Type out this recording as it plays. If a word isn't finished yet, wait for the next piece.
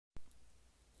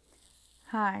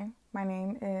Hi, my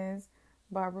name is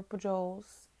Barbara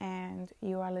Pajoles, and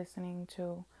you are listening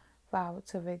to Vow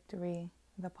to Victory,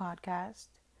 the podcast.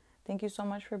 Thank you so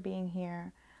much for being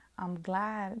here. I'm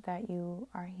glad that you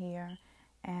are here,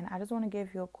 and I just want to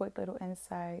give you a quick little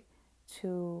insight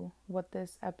to what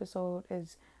this episode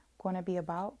is going to be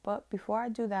about. But before I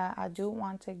do that, I do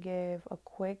want to give a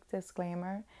quick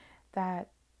disclaimer that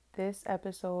this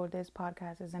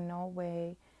podcast is in no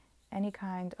way any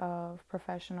kind of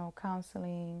professional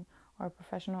counseling or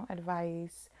professional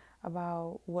advice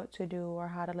about what to do or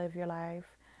how to live your life.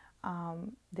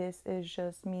 This is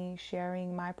just me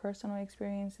sharing my personal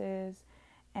experiences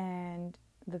and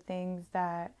the things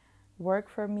that work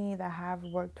for me, that have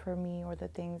worked for me, or the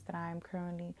things that I'm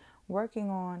currently working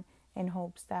on in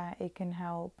hopes that it can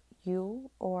help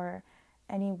you or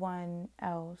anyone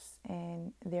else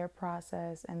in their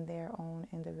process and their own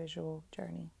individual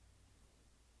journey.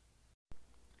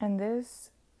 In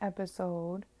this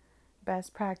episode,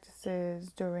 Best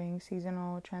Practices During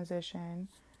Seasonal Transition,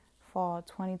 Fall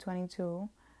 2022,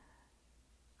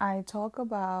 I talk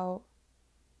about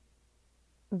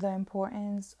the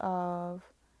importance of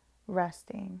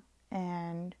resting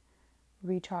and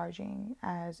recharging,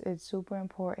 as it's super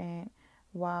important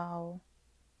while,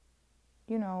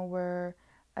 we're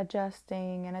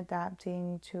adjusting and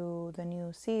adapting to the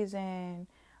new season,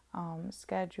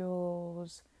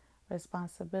 schedules,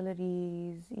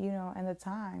 responsibilities, and the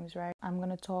times, right? I'm going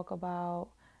to talk about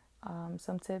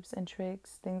some tips and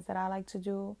tricks, things that I like to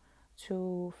do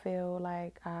to feel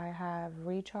like I have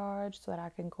recharged so that I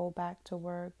can go back to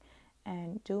work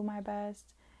and do my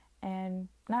best. And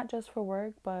not just for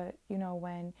work, but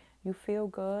when you feel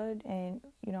good and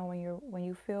when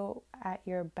you feel at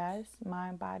your best,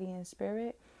 mind, body, and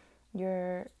spirit,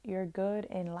 you're good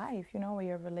in life, with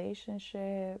your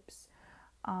relationships,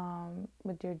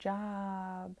 with your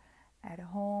job, at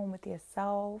home, with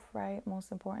yourself, right?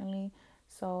 Most importantly.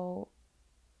 So,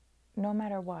 no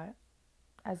matter what,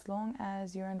 as long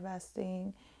as you're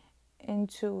investing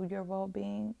into your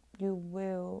well-being, you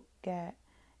will get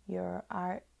your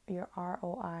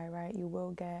ROI, right? You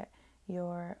will get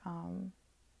your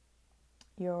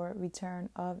return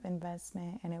of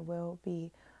investment, and it will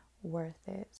be worth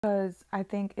it. Because I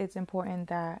think it's important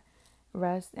that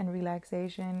rest and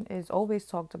relaxation is always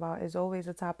talked about, is always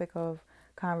a topic of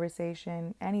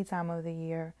conversation any time of the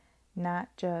year, not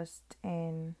just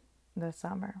in the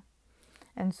summer.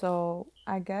 And so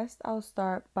I guess I'll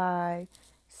start by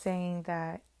saying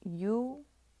that you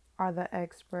are the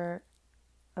expert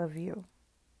of you.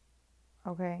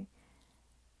 Okay?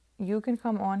 You can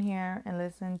come on here and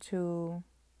listen to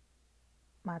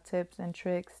my tips and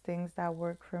tricks, things that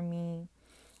work for me,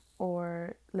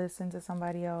 or listen to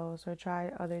somebody else, or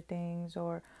try other things,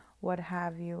 or what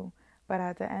have you. But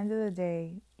at the end of the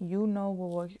day, you know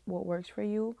what works for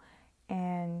you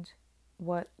and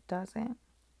what doesn't.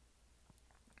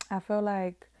 I feel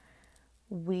like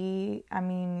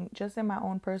just in my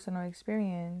own personal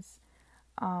experience,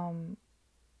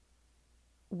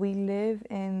 we live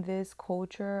in this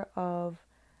culture of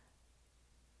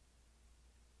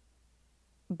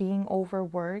being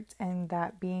overworked and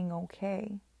that being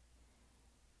okay.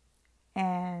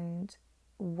 And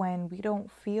when we don't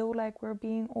feel like we're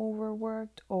being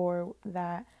overworked, or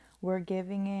that we're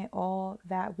giving it all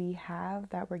that we have,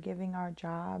 that we're giving our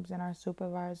jobs and our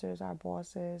supervisors, our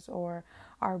bosses, or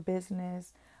our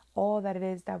business, all that it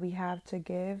is that we have to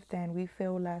give, then we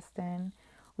feel less than,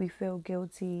 we feel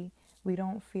guilty, we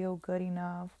don't feel good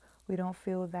enough, we don't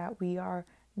feel that we are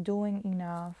doing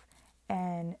enough,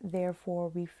 and therefore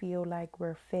we feel like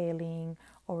we're failing,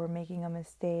 or we're making a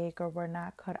mistake, or we're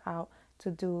not cut out to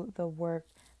do the work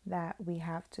that we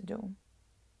have to do,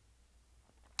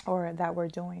 or that we're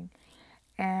doing.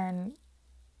 And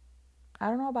I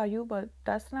don't know about you, but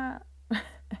that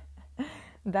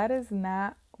is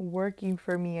not working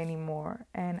for me anymore.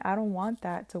 And I don't want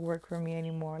that to work for me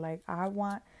anymore. Like, I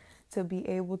want to be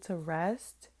able to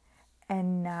rest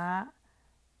and not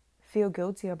feel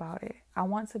guilty about it. I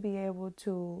want to be able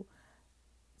to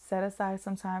set aside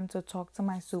some time to talk to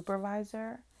my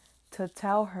supervisor, to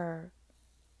tell her,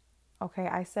 okay,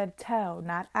 I said tell,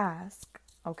 not ask,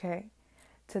 okay,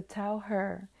 to tell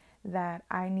her that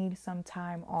I need some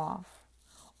time off,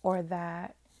 or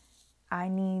that I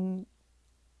need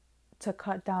to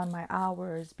cut down my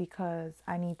hours because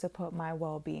I need to put my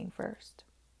well-being first.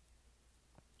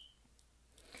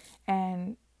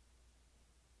 And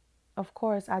of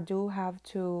course, I do have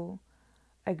to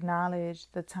acknowledge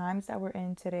the times that we're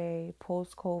in today,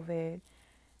 post-COVID.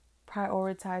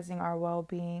 Prioritizing our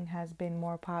well-being has been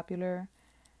more popular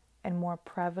and more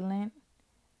prevalent,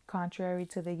 contrary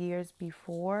to the years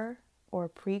before or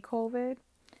pre-COVID.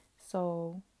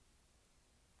 So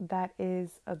that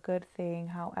is a good thing.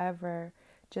 However,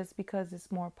 just because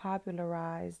it's more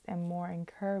popularized and more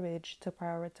encouraged to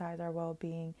prioritize our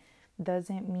well-being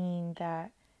doesn't mean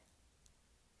that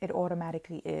it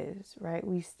automatically is, right?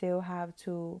 We still have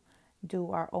to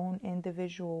do our own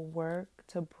individual work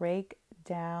to break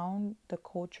down the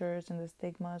cultures and the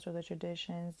stigmas or the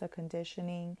traditions, the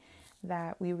conditioning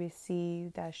that we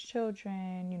received as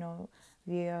children,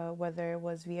 via whether it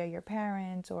was via your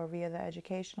parents or via the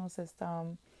educational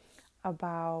system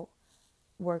about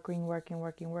working,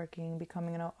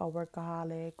 becoming a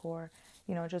workaholic, or,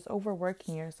 just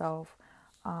overworking yourself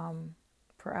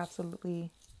for absolutely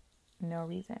no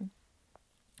reason.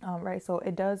 Right. So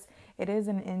it is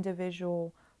an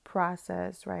individual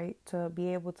process, right, to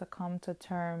be able to come to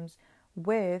terms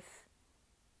with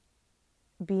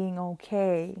being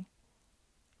okay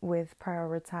with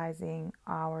prioritizing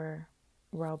our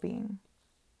well-being.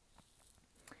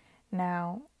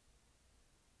 Now,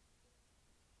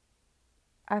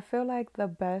 I feel like the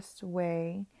best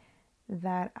way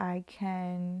that I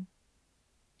can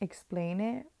explain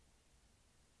it,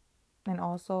 and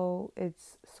also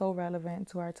it's so relevant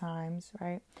to our times,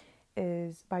 right,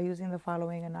 is by using the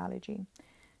following analogy.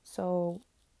 So,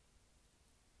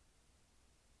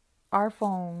 our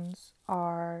phones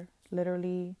are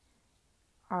literally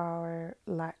our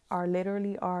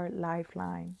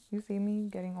lifeline. You see me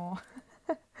getting all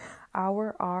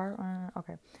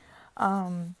okay.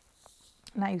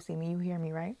 Not you see me, you hear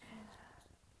me, right?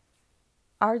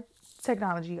 Our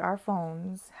technology, our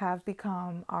phones have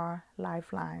become our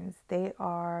lifelines. They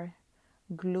are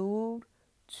glued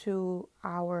to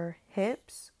our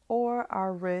hips or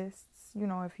our wrists,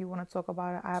 if you want to talk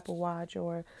about an Apple Watch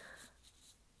or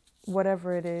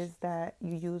whatever it is that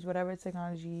you use, whatever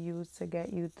technology you use to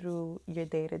get you through your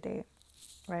day to day,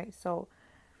 right? So,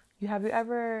 have you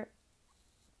ever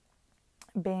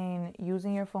been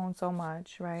using your phone so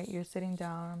much, right? You're sitting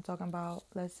down. I'm talking about,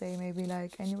 let's say, maybe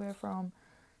like anywhere from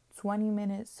 20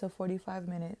 minutes to 45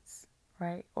 minutes,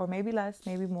 right? Or maybe less,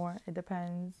 maybe more. It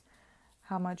depends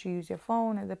how much you use your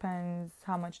phone. It depends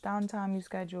how much downtime you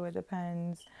schedule. It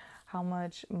depends how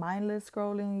much mindless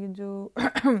scrolling you do.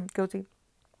 Guilty.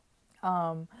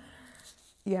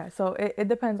 Yeah, so it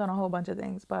depends on a whole bunch of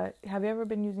things. But have you ever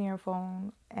been using your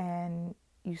phone and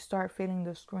you start feeling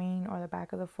the screen or the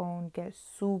back of the phone get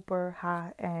super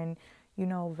hot, and you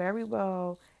know very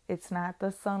well it's not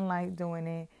the sunlight doing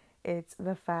it, it's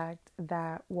the fact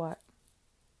that what?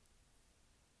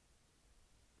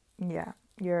 Yeah,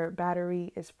 your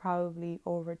battery is probably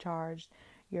overcharged.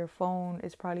 Your phone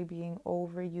is probably being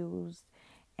overused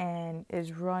and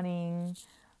is running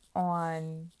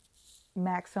on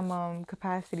maximum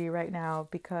capacity right now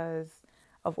because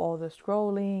of all the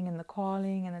scrolling and the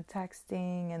calling and the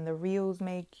texting and the reels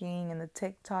making and the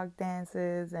TikTok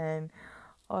dances and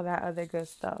all that other good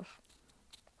stuff.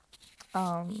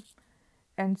 Um,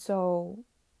 and so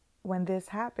when this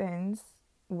happens,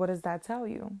 what does that tell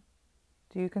you?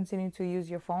 Do you continue to use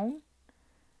your phone?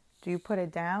 Do you put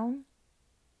it down?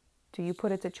 Do you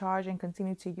put it to charge and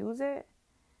continue to use it?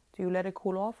 Do you let it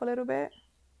cool off a little bit?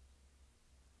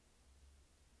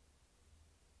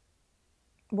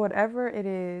 Whatever it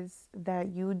is that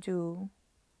you do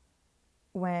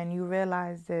when you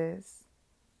realize this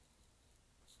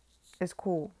is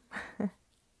cool.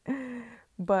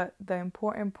 But the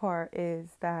important part is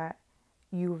that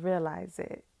you realize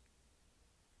it.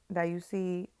 That you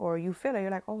see or you feel it.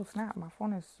 You're like, oh snap, my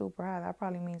phone is super high. That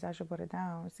probably means I should put it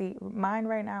down. See, mine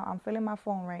right now, I'm feeling my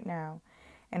phone right now,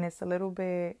 and it's a little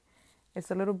bit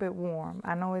warm.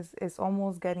 I know it's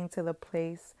almost getting to the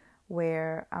place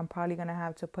where I'm probably gonna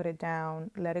have to put it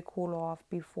down, let it cool off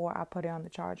before I put it on the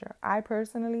charger. I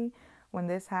personally, when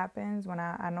this happens, when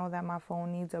I know that my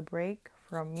phone needs a break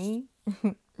from me,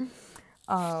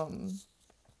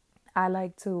 I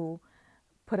like to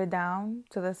put it down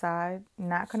to the side,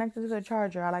 not connected to the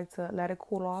charger. I like to let it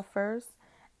cool off first,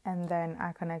 and then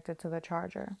I connect it to the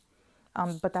charger.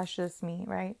 But that's just me,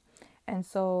 right? And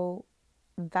so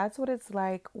that's what it's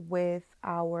like with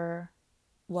our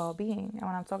well-being. And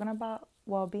when I'm talking about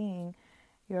well-being,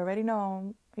 you already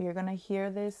know you're going to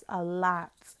hear this a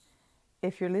lot.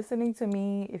 If you're listening to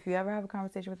me, if you ever have a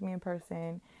conversation with me in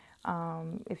person,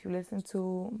 if you listen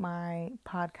to my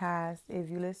podcast, if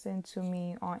you listen to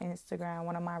me on Instagram,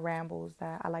 one of my rambles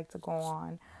that I like to go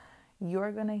on,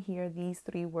 you're going to hear these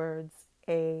three words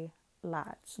a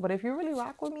lot. But if you really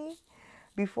rock with me,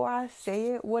 before I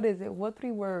say it, what is it? What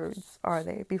three words are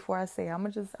they? Before I say it, I'm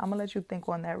gonna let you think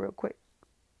on that real quick.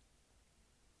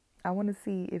 I want to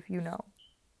see if you know.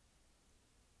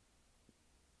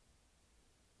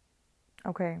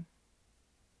 Okay.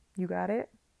 You got it?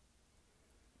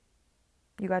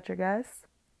 You got your guess?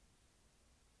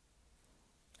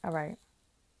 All right.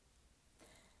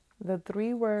 The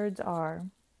 3 words are,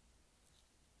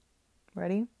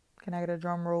 ready? Can I get a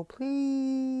drum roll,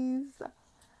 please?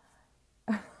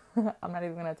 I'm not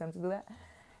even going to attempt to do that.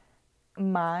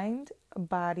 Mind,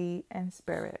 body, and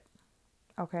spirit.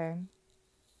 Okay?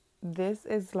 This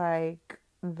is like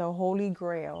the holy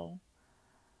grail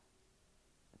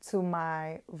to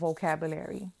my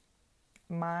vocabulary.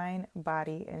 Mind,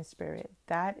 body, and spirit.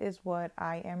 That is what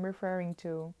I am referring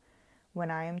to when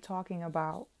I am talking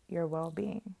about your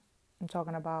well-being. I'm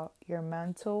talking about your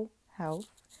mental health,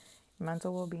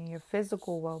 mental well-being, your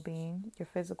physical well-being, your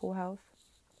physical health,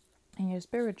 and your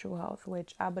spiritual health,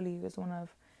 which I believe is one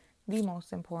of the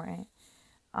most important.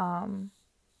 But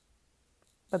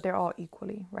they're all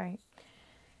equally, right?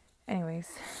 Anyways,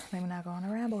 let me not go on a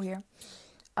ramble here.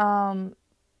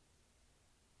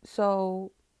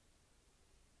 So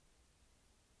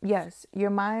yes,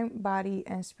 your mind, body,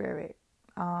 and spirit.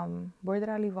 Where did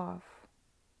I leave off?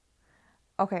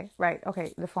 Okay, right.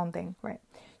 Okay, the phone thing, right.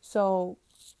 So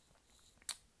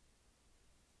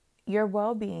your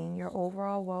well-being, your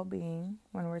overall well-being,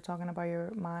 when we're talking about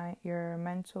your mind, your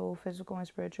mental, physical, and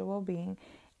spiritual well-being,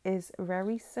 is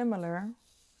very similar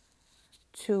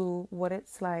to what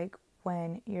it's like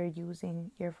when you're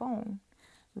using your phone.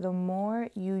 The more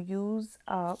you use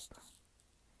up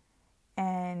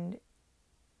and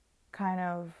kind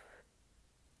of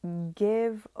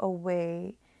give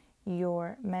away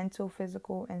your mental,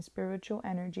 physical, and spiritual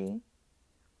energy,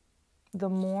 the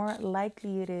more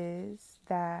likely it is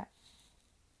that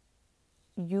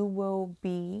you will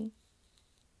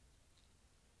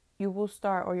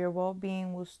start, or your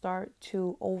well-being will start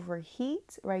to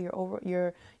overheat, right?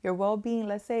 Your well-being,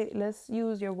 let's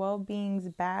use your well-being's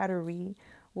battery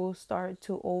will start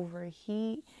to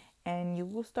overheat, and you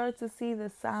will start to see the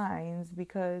signs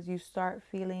because you start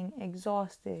feeling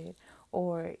exhausted,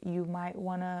 or you might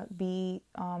want to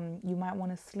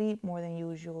sleep more than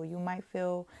usual. You might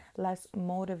feel less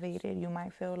motivated. You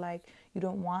might feel like you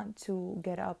don't want to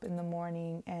get up in the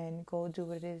morning and go do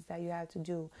what it is that you have to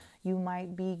do. You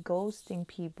might be ghosting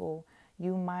people.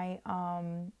 You might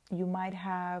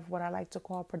have what I like to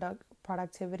call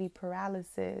productivity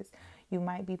paralysis. You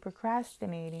might be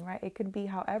procrastinating, right? It could be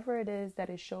however it is that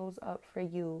it shows up for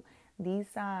you. These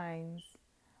signs,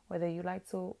 whether you like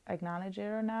to acknowledge it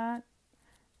or not,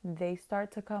 they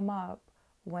start to come up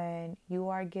when you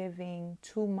are giving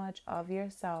too much of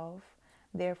yourself,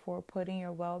 therefore putting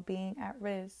your well-being at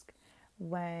risk,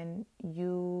 when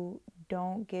you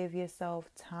don't give yourself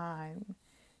time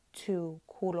to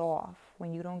cool off,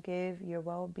 when you don't give your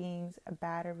well-being's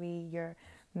battery, your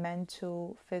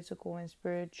mental, physical, and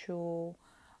spiritual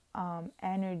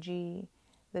energy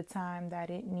the time that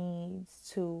it needs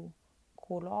to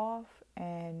cool off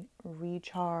and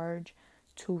recharge,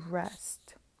 to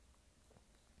rest,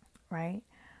 right?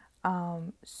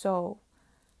 So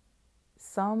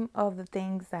some of the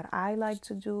things that I like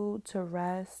to do to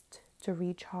rest, to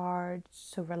recharge,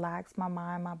 to relax my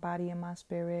mind, my body, and my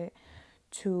spirit,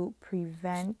 to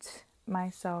prevent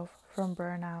myself from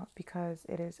burnout, because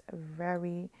it is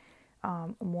very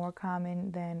more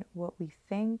common than what we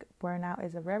think. Burnout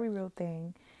is a very real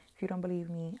thing. If you don't believe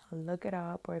me, look it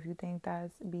up. Or if you think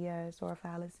that's BS or a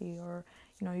fallacy, or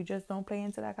you just don't play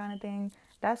into that kind of thing,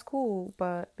 that's cool.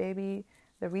 But baby,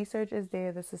 the research is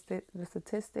there, the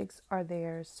statistics are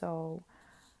there, so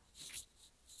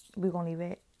we're gonna leave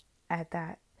it at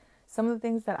that. Some of the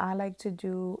things that I like to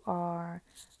do are,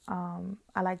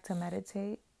 I like to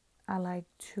meditate. I like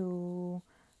to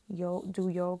do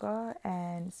yoga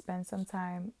and spend some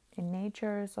time in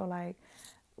nature. So like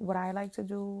what I like to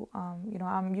do,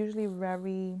 I'm usually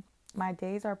my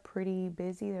days are pretty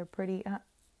busy. They're pretty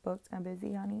booked and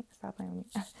busy, honey. Stop playing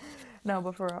with me. No,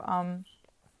 but for real,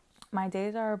 my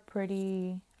days are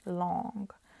pretty long,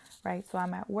 right? So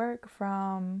I'm at work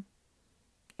from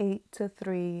 8 to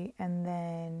 3, and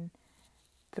then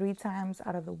 3 times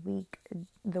out of the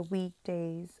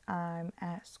weekdays, I'm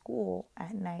at school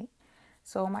at night.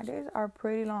 So my days are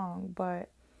pretty long, but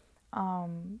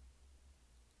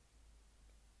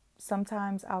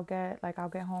sometimes I'll get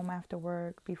home after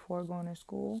work before going to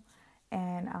school,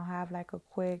 and I'll have like a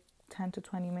quick 10 to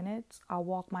 20 minutes. I'll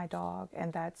walk my dog,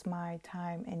 and that's my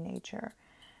time in nature.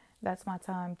 That's my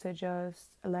time to just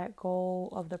let go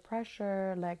of the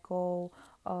pressure, let go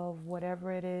of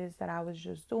whatever it is that I was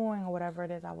just doing, or whatever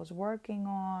it is I was working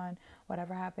on,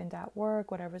 whatever happened at work,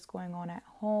 whatever's going on at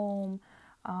home.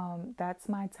 That's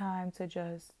my time to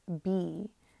just be.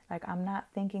 Like, I'm not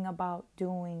thinking about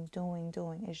doing.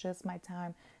 It's just my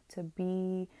time to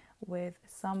be with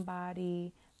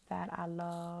somebody that I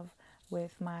love,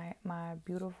 with my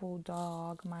beautiful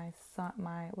dog, my son,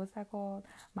 my what's that called?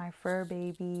 My fur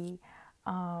baby.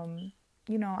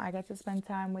 I get to spend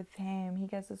time with him. He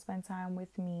gets to spend time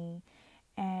with me.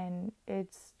 And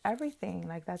it's everything.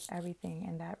 Like, that's everything.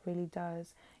 And that really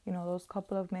does, those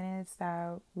couple of minutes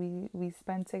that we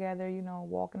spend together,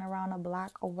 walking around a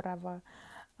block or whatever,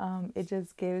 it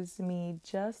just gives me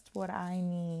just what I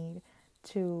need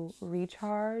to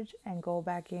recharge and go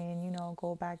back in,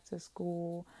 go back to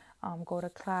school, go to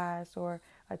class, or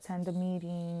attend a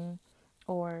meeting,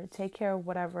 or take care of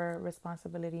whatever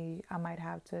responsibility I might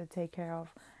have to take care of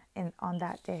on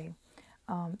that day.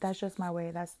 That's just my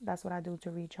way. That's what I do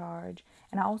to recharge.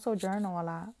 And I also journal a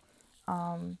lot.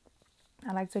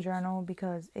 I like to journal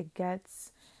because it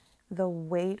gets the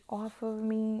weight off of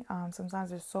me.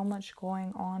 Sometimes there's so much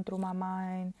going on through my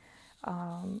mind,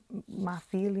 my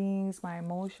feelings, my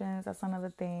emotions. That's another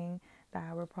thing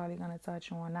that we're probably going to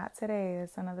touch on. Not today,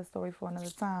 it's another story for another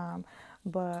time.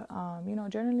 But,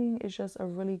 journaling is just a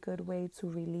really good way to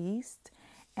release.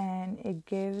 And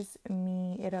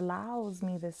it allows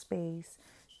me the space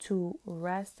to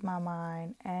rest my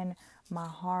mind and my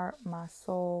heart, my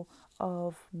soul,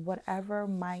 of whatever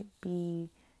might be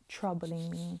troubling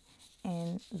me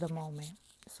in the moment.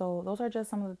 So those are just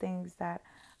some of the things that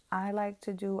I like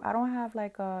to do. I don't have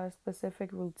like a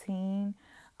specific routine,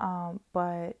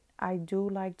 but I do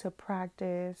like to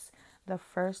practice. The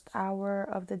first hour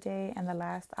of the day and the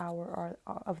last hour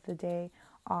of the day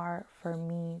are for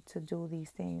me to do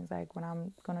these things. Like, when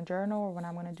I'm going to journal or when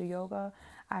I'm going to do yoga,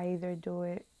 I either do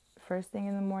it first thing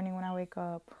in the morning when I wake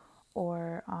up,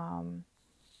 or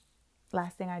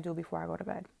last thing I do before I go to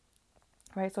bed.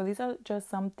 Right? So these are just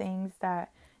some things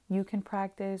that you can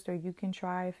practice or you can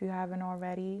try if you haven't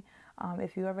already.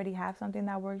 If you already have something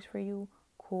that works for you,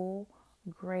 cool,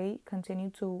 great. Continue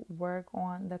to work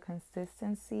on the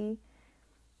consistency.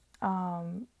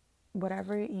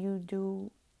 Whatever you do,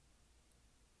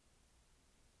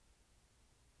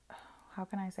 how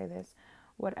can I say this?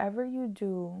 Whatever you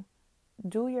do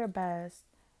your best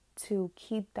to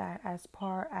keep that as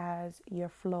part as your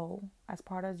flow, as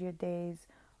part of your days,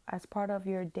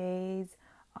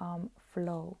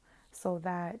 flow, so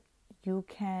that you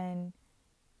can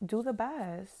do the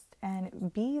best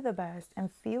and be the best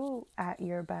and feel at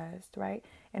your best, right?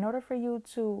 In order for you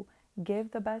to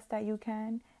give the best that you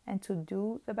can and to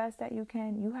do the best that you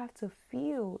can, you have to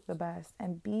feel the best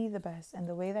and be the best. And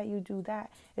the way that you do that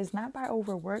is not by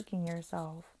overworking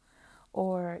yourself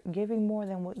or giving more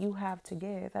than what you have to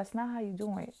give. That's not how you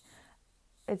do it.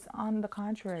 It's on the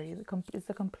contrary. It's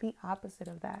the complete opposite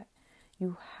of that.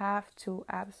 You have to,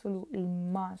 absolutely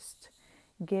must,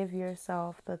 give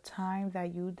yourself the time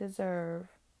that you deserve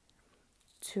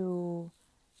to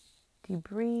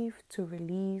debrief, to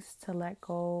release, to let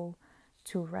go,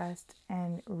 to rest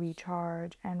and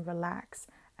recharge and relax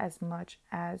as much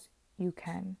as you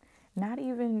can. Not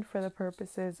even for the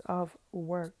purposes of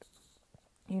work,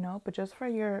 but just for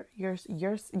your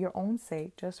own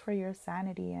sake, just for your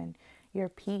sanity and your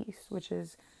peace, which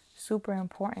is super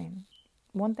important.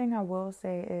 One thing I will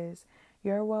say is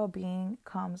your well-being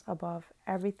comes above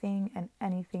everything and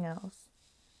anything else.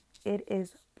 It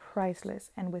is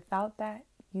priceless, and without that,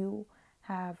 you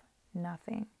have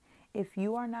nothing. If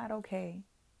you are not okay,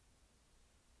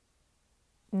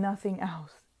 nothing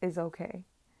else is okay.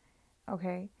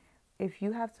 Okay? If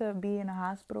you have to be in a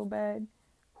hospital bed,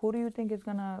 who do you think is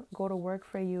going to go to work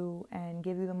for you and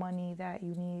give you the money that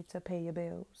you need to pay your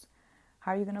bills?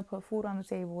 How are you going to put food on the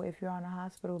table if you're on a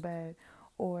hospital bed,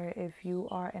 or if you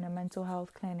are in a mental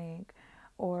health clinic,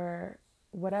 or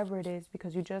whatever it is,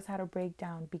 because you just had a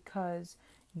breakdown because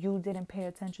you didn't pay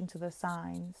attention to the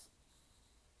signs,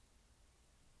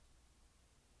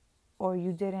 or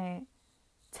you didn't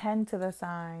tend to the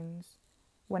signs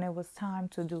when it was time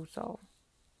to do so,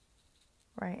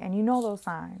 right? And you know those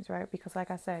signs, right? Because like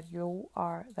I said, you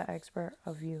are the expert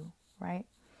of you, right?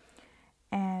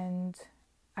 And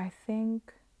I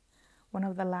think one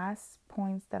of the last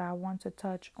points that I want to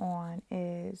touch on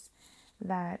is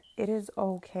that it is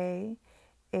okay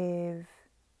if,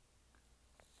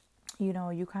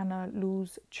 you kind of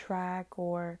lose track,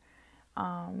 or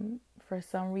for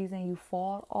some reason you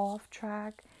fall off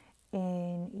track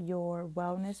in your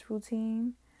wellness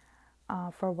routine.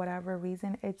 For whatever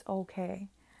reason, it's okay.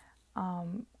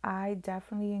 I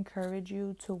definitely encourage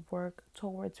you to work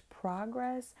towards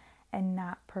progress and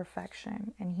not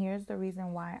perfection. And here's the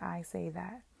reason why I say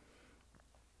that.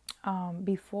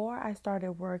 Before I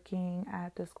started working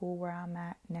at the school where I'm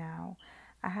at now,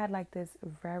 I had like this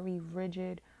very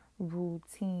rigid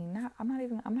routine. I'm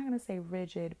not going to say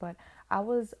rigid, but I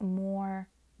was more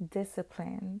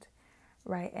disciplined,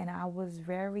 right? And I was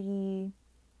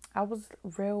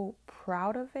real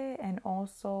proud of it, and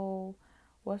also,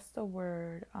 what's the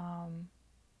word?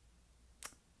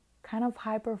 Kind of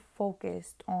hyper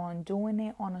focused on doing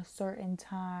it on a certain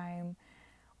time,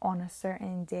 on a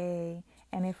certain day.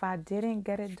 And if I didn't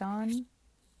get it done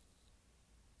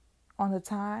on the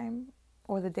time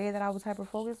or the day that I was hyper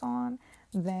focused on,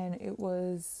 then it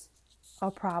was a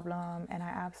problem. And I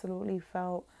absolutely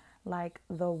felt like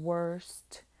the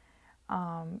worst.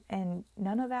 And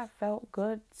none of that felt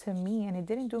good to me. And it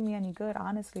didn't do me any good,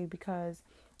 honestly, because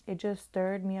it just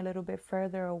stirred me a little bit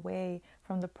further away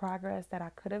from the progress that I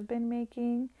could have been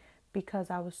making, because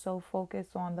I was so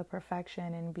focused on the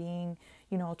perfection and being,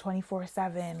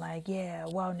 24/7, like, yeah,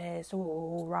 wellness,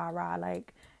 ooh, rah, rah.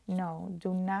 Like, no,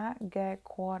 do not get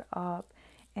caught up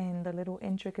in the little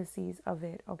intricacies of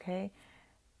it, okay?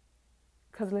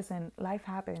 Because listen, life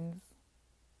happens,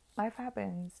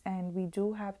 and we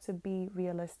do have to be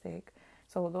realistic.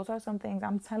 So those are some things.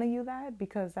 I'm telling you that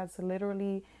because that's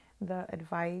literally the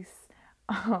advice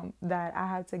that I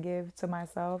have to give to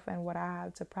myself, and what I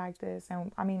have to practice,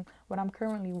 and I mean what I'm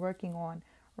currently working on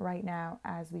right now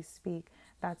as we speak.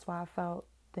 That's why I felt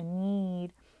the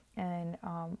need, and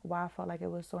why I felt like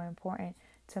it was so important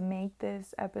to make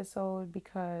this episode,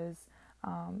 because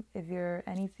if you're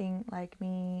anything like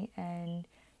me, and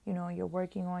you're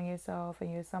working on yourself,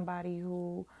 and you're somebody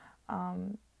who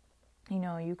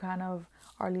you kind of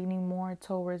are leaning more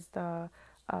towards the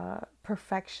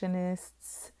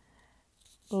perfectionists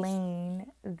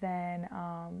lane, then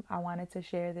I wanted to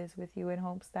share this with you in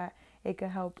hopes that it could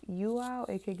help you out.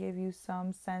 It could give you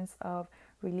some sense of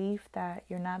relief that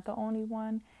you're not the only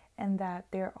one, and that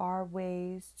there are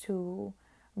ways to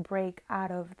break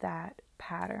out of that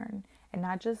pattern. And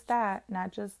not just that,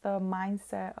 not just the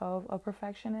mindset of a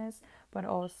perfectionist, but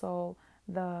also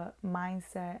the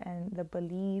mindset and the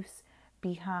beliefs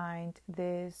behind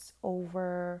this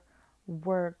overworked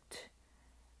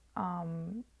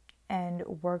and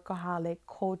workaholic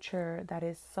culture that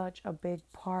is such a big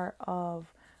part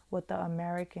of what the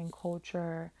American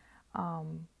culture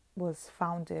was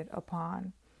founded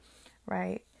upon,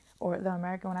 right? Or the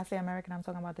American, when I say American, I'm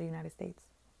talking about the United States,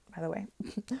 by the way.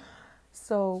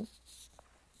 So,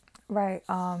 right.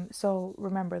 So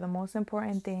remember, the most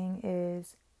important thing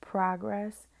is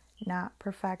progress, not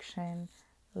perfection.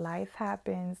 Life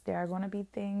happens. There are going to be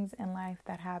things in life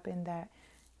that happen that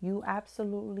you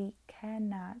absolutely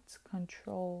cannot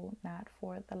control, not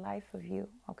for the life of you.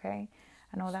 Okay.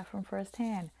 I know that from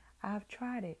firsthand. I've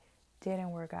tried it,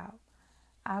 didn't work out.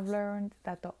 I've learned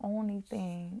that the only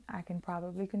thing I can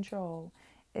probably control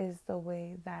is the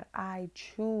way that I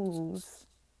choose,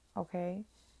 okay?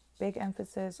 Big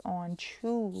emphasis on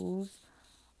choose,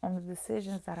 on the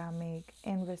decisions that I make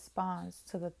in response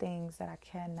to the things that I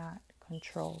cannot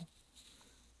control.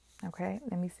 Okay?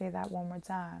 Let me say that one more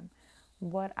time.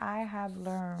 What I have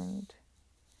learned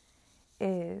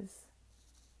is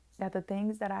that the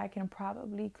things that I can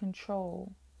probably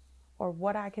control, or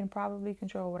what I can probably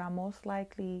control, what I most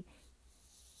likely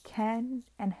can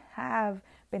and have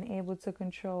been able to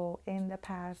control in the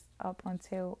past up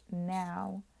until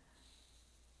now,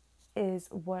 is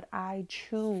what I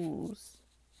choose,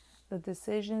 the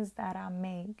decisions that I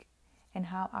make, and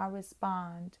how I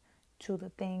respond to the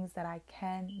things that I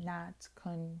cannot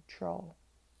control.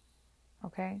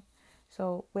 Okay?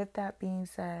 So, with that being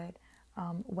said,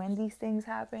 when these things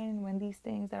happen, when these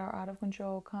things that are out of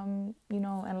control come,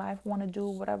 and life want to do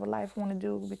whatever life want to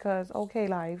do, because okay,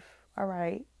 life, all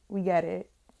right, we get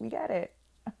it.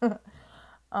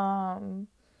 um,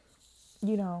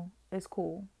 it's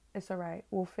cool. It's all right.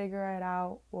 We'll figure it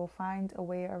out. We'll find a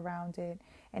way around it.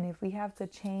 And if we have to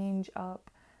change up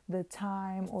the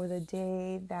time or the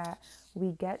day that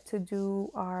we get to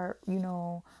do our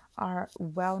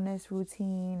wellness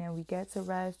routine, and we get to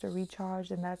rest or recharge,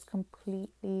 then that's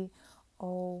completely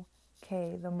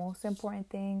okay. The most important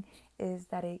thing is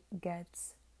that it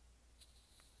gets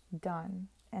done,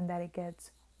 and that it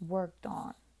gets worked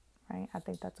on, right? I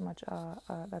think that's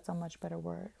that's a much better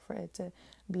word for it to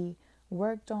be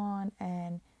worked on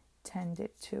and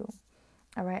tended to.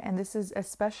 All right, and this is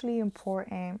especially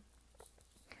important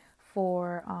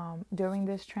for during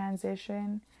this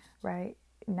transition, right?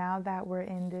 Now that we're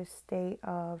in this state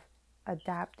of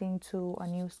adapting to a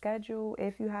new schedule,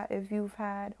 if you've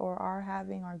had or are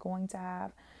having or going to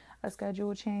have a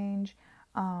schedule change,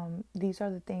 these are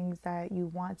the things that you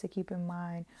want to keep in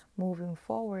mind moving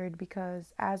forward,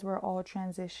 because as we're all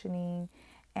transitioning,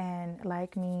 and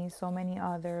like me, so many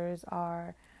others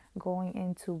are going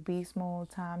into beast mode,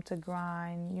 time to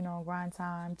grind, grind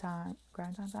time.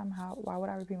 How? Why would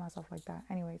I repeat myself like that?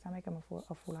 Anyways, I'm making a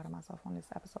fool out of myself on this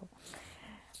episode.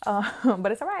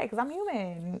 But it's all right because I'm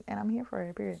human and I'm here for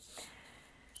it, period.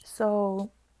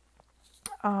 So,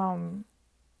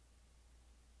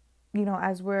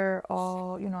 as we're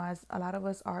all, as a lot of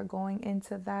us are going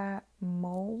into that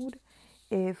mode,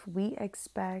 if we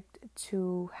expect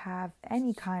to have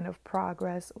any kind of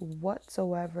progress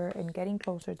whatsoever in getting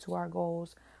closer to our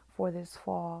goals for this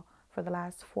fall, for the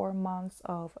last 4 months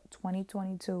of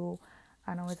 2022,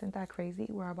 I know, isn't that crazy?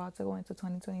 We're about to go into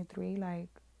 2023. Like,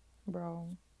 bro,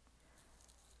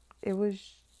 it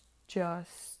was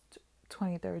just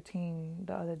 2013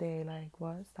 the other day. Like,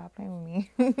 what? Stop playing with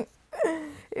me.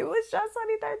 It was just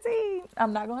 2013.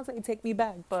 I'm not going to say take me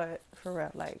back, but for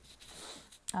real, like,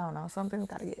 I don't know, something's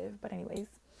gotta give. But anyways,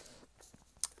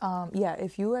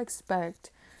 if you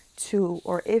expect to,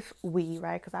 or if we,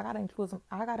 right? Because I gotta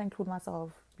include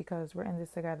myself because we're in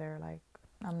this together. Like,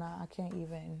 I can't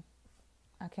even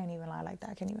lie like that.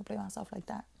 I can't even play myself like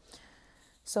that.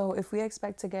 So if we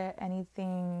expect to get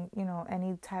anything,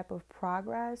 any type of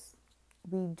progress,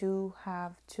 we do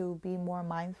have to be more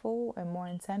mindful and more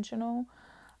intentional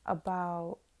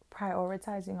about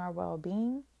prioritizing our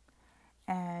well-being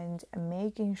and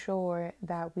making sure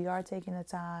that we are taking the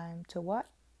time to what?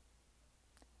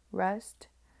 Rest,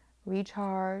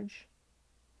 recharge,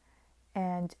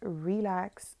 and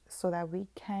relax so that we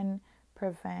can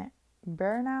prevent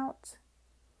burnout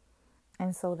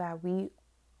and so that we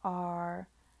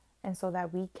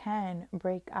can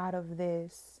break out of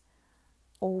this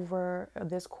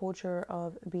culture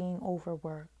of being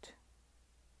overworked.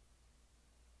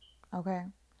 Okay?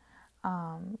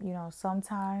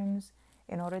 Sometimes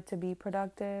in order to be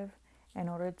productive, in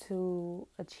order to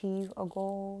achieve a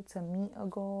goal, to meet a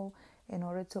goal, in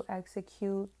order to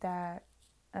execute that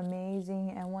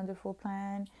amazing and wonderful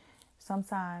plan,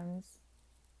 sometimes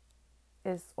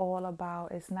it's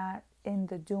not in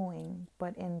the doing,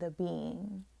 but in the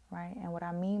being, right? And what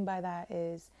I mean by that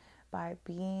is by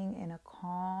being in a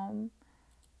calm,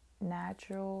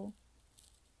 natural,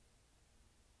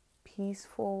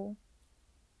 peaceful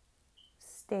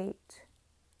state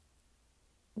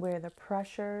where the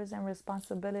pressures and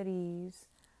responsibilities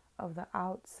of the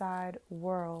outside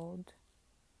world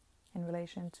in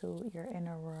relation to your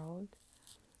inner world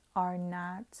are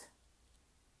not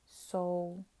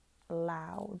so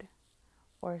loud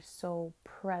or so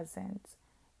present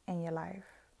in your life,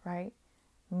 right?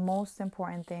 Most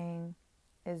important thing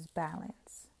is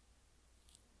balance.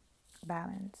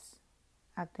 Balance.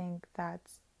 I think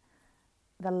that's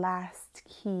the last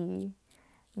key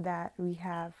that we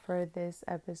have for this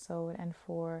episode and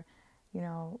for,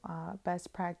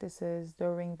 best practices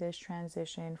during this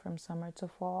transition from summer to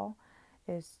fall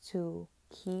is to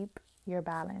keep your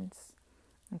balance.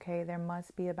 Okay, there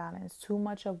must be a balance. Too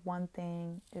much of one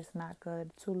thing is not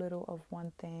good. Too little of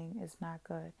one thing is not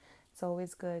good. It's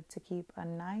always good to keep a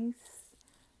nice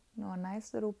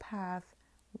little path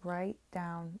right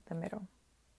down the middle.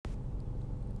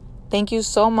 Thank you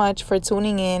so much for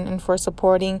tuning in and for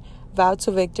supporting Vow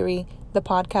to Victory, the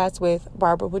podcast with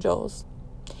Barbara Pujols.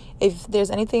 If there's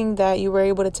anything that you were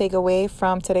able to take away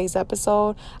from today's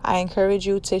episode, I encourage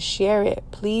you to share it.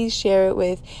 Please share it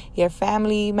with your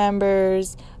family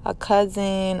members, a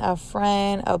cousin, a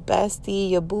friend, a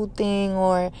bestie, your boo thing,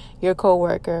 or your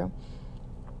coworker.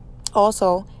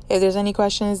 Also, if there's any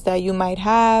questions that you might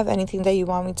have, anything that you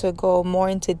want me to go more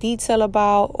into detail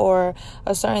about, or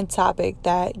a certain topic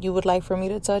that you would like for me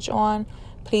to touch on,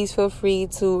 please feel free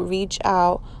to reach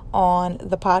out on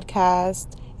the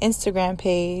podcast Instagram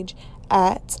page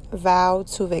at Vow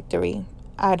to Victory.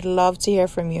 I'd love to hear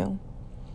from you.